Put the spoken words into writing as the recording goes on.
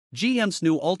GM's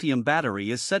new Ultium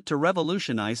battery is set to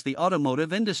revolutionize the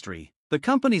automotive industry. The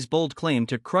company's bold claim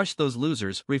to crush those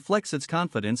losers reflects its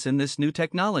confidence in this new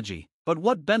technology. But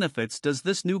what benefits does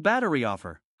this new battery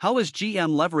offer? How is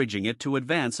GM leveraging it to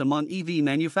advance among EV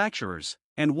manufacturers?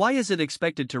 And why is it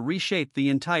expected to reshape the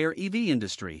entire EV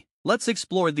industry? Let's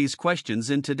explore these questions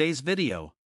in today's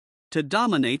video. To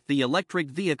dominate the electric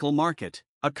vehicle market,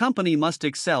 a company must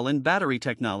excel in battery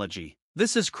technology.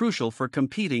 This is crucial for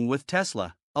competing with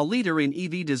Tesla, a leader in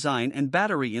EV design and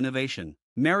battery innovation.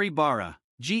 Mary Barra,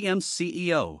 GM's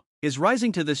CEO, is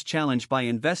rising to this challenge by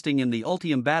investing in the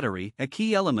Ultium battery, a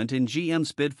key element in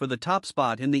GM's bid for the top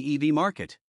spot in the EV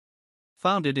market.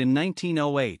 Founded in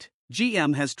 1908,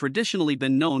 GM has traditionally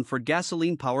been known for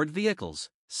gasoline-powered vehicles,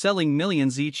 selling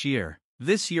millions each year.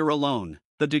 This year alone,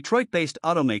 the Detroit-based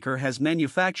automaker has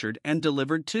manufactured and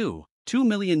delivered 2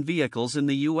 million vehicles in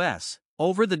the U.S.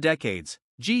 Over the decades,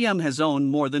 GM has owned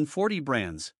more than 40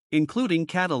 brands, including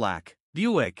Cadillac,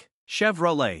 Buick,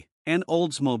 Chevrolet, and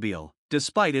Oldsmobile.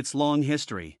 Despite its long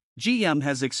history, GM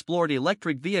has explored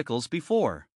electric vehicles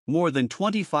before. More than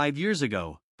 25 years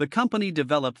ago, the company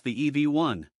developed the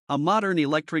EV1, a modern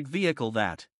electric vehicle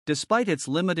that, despite its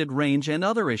limited range and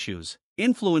other issues,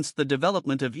 influenced the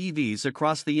development of EVs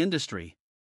across the industry.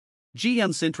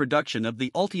 GM's introduction of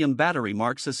the Ultium battery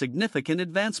marks a significant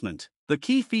advancement. The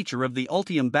key feature of the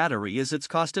Ultium battery is its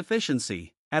cost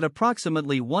efficiency. At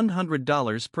approximately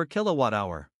 $100 per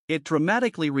kilowatt-hour, it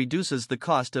dramatically reduces the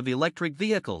cost of electric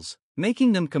vehicles,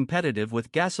 making them competitive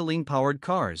with gasoline-powered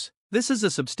cars. This is a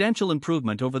substantial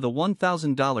improvement over the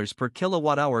 $1,000 per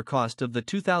kilowatt-hour cost of the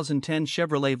 2010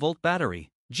 Chevrolet Volt battery.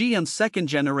 GM's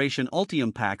second-generation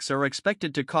Ultium packs are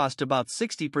expected to cost about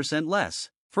 60% less,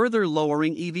 further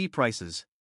lowering EV prices.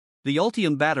 The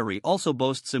Ultium battery also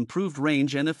boasts improved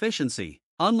range and efficiency.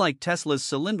 Unlike Tesla's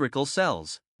cylindrical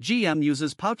cells, GM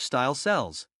uses pouch-style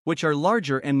cells, which are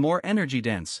larger and more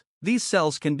energy-dense. These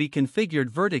cells can be configured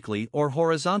vertically or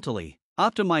horizontally,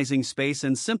 optimizing space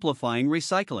and simplifying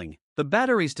recycling. The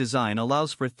battery's design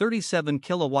allows for 37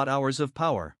 kilowatt-hours of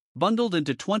power, bundled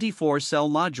into 24 cell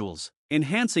modules,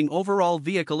 enhancing overall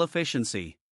vehicle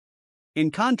efficiency.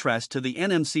 In contrast to the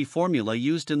NMC formula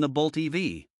used in the Bolt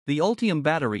EV, the Ultium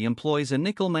battery employs a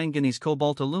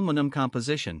nickel-manganese-cobalt-aluminum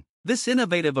composition. This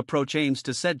innovative approach aims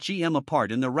to set GM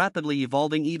apart in the rapidly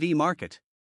evolving EV market.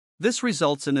 This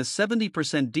results in a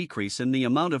 70% decrease in the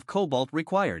amount of cobalt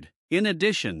required. In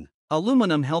addition,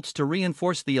 aluminum helps to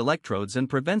reinforce the electrodes and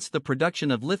prevents the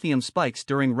production of lithium spikes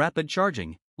during rapid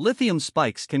charging. Lithium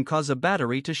spikes can cause a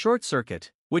battery to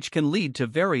short-circuit, which can lead to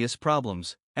various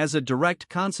problems. As a direct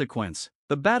consequence,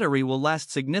 the battery will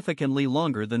last significantly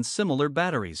longer than similar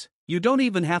batteries. You don't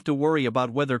even have to worry about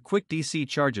whether quick DC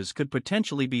charges could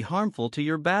potentially be harmful to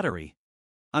your battery.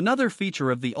 Another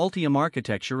feature of the Ultium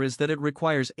architecture is that it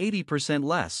requires 80%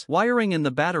 less wiring in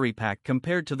the battery pack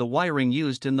compared to the wiring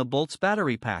used in the Bolt's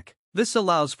battery pack. This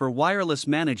allows for wireless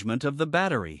management of the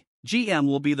battery. GM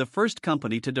will be the first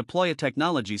company to deploy a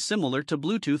technology similar to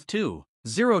Bluetooth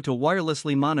 2.0 to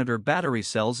wirelessly monitor battery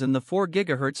cells in the 4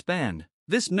 GHz band.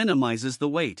 This minimizes the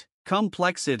weight,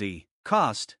 complexity,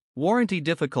 cost, warranty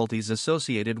difficulties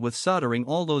associated with soldering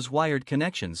all those wired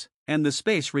connections, and the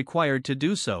space required to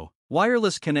do so.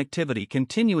 Wireless connectivity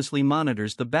continuously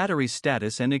monitors the battery's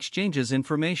status and exchanges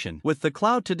information with the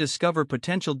cloud to discover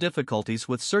potential difficulties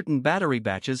with certain battery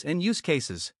batches and use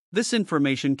cases. This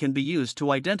information can be used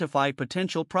to identify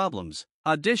potential problems.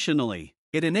 Additionally,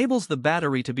 it enables the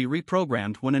battery to be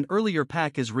reprogrammed when an earlier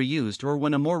pack is reused or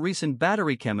when a more recent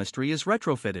battery chemistry is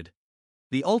retrofitted.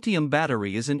 The Ultium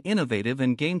battery is an innovative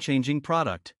and game-changing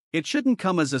product. It shouldn't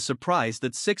come as a surprise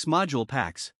that 6 module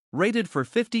packs, rated for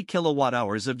 50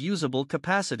 kilowatt-hours of usable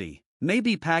capacity, may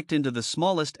be packed into the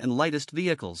smallest and lightest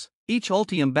vehicles. Each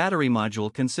Ultium battery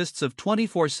module consists of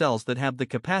 24 cells that have the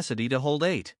capacity to hold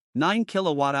 9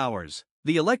 kilowatt-hours.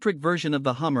 The electric version of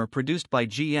the Hummer produced by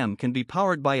GM can be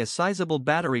powered by a sizable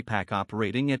battery pack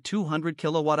operating at 200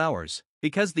 kilowatt-hours.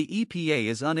 Because the EPA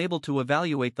is unable to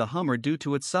evaluate the Hummer due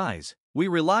to its size, we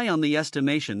rely on the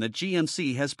estimation that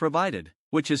GMC has provided,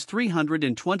 which is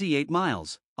 328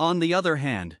 miles. On the other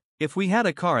hand, if we had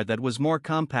a car that was more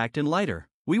compact and lighter,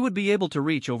 we would be able to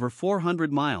reach over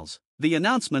 400 miles. The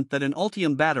announcement that an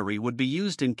Ultium battery would be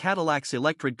used in Cadillac's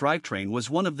electric drivetrain was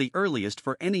one of the earliest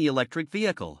for any electric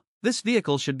vehicle. This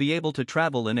vehicle should be able to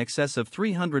travel in excess of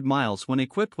 300 miles when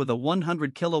equipped with a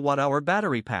 100 kilowatt-hour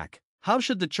battery pack. How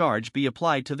should the charge be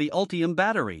applied to the Ultium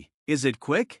battery? Is it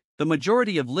quick? The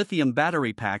majority of lithium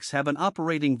battery packs have an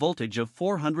operating voltage of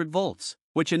 400 volts,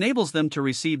 which enables them to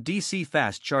receive DC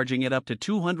fast charging at up to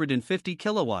 250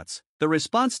 kilowatts. The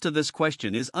response to this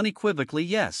question is unequivocally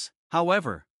yes.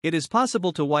 However, It is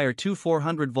possible to wire two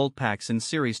 400-volt packs in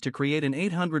series to create an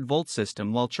 800-volt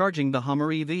system while charging the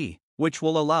Hummer EV, which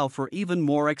will allow for even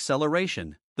more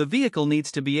acceleration. The vehicle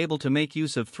needs to be able to make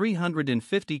use of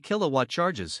 350 kilowatt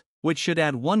charges, which should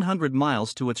add 100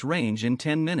 miles to its range in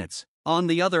 10 minutes. On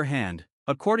the other hand,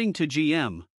 according to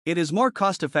GM, it is more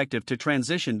cost-effective to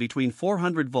transition between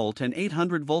 400-volt and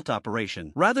 800-volt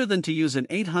operation rather than to use an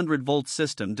 800-volt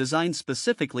system designed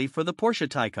specifically for the Porsche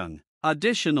Taycan.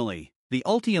 Additionally, the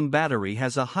Ultium battery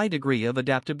has a high degree of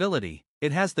adaptability.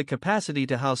 It has the capacity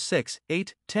to house 6,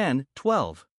 8, 10,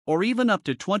 12, or even up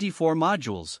to 24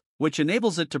 modules, which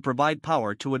enables it to provide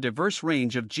power to a diverse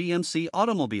range of GMC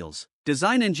automobiles.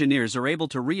 Design engineers are able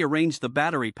to rearrange the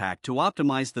battery pack to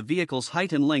optimize the vehicle's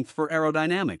height and length for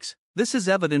aerodynamics. This is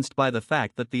evidenced by the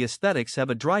fact that the aesthetics have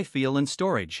a dry feel in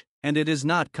storage, and it is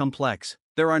not complex.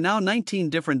 There are now 19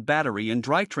 different battery and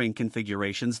drivetrain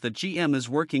configurations that GM is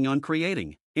working on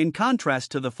creating. In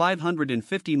contrast to the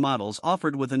 550 models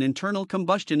offered with an internal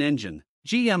combustion engine,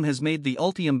 GM has made the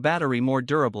Ultium battery more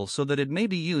durable so that it may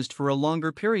be used for a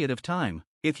longer period of time.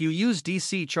 If you use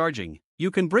DC charging, you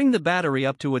can bring the battery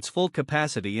up to its full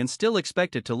capacity and still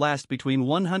expect it to last between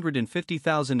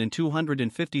 150,000 and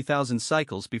 250,000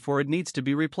 cycles before it needs to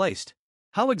be replaced.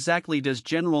 How exactly does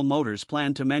General Motors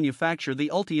plan to manufacture the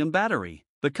Ultium battery?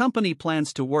 The company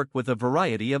plans to work with a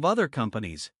variety of other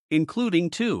companies, including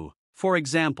two. For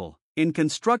example, in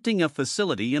constructing a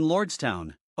facility in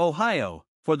Lordstown, Ohio,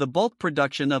 for the bulk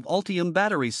production of Ultium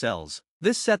battery cells.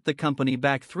 This set the company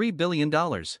back $3 billion.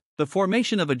 The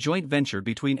formation of a joint venture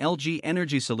between LG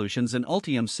Energy Solutions and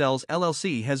Ultium Cells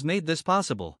LLC has made this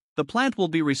possible. The plant will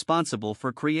be responsible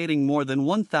for creating more than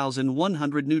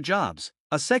 1,100 new jobs.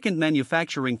 A second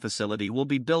manufacturing facility will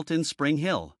be built in Spring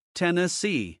Hill,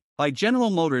 Tennessee, by General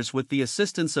Motors with the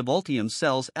assistance of Ultium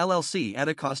Cells LLC at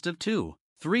a cost of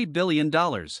 $3 billion.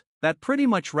 That pretty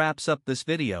much wraps up this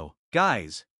video,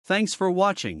 guys. Thanks for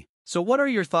watching. So what are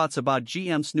your thoughts about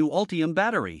GM's new Ultium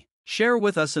battery? Share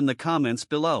with us in the comments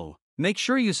below. Make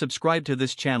sure you subscribe to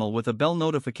this channel with a bell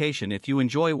notification if you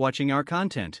enjoy watching our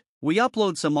content. We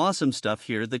upload some awesome stuff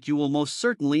here that you will most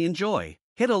certainly enjoy.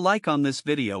 Hit a like on this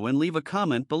video and leave a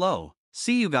comment below.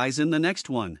 See you guys in the next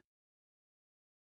one.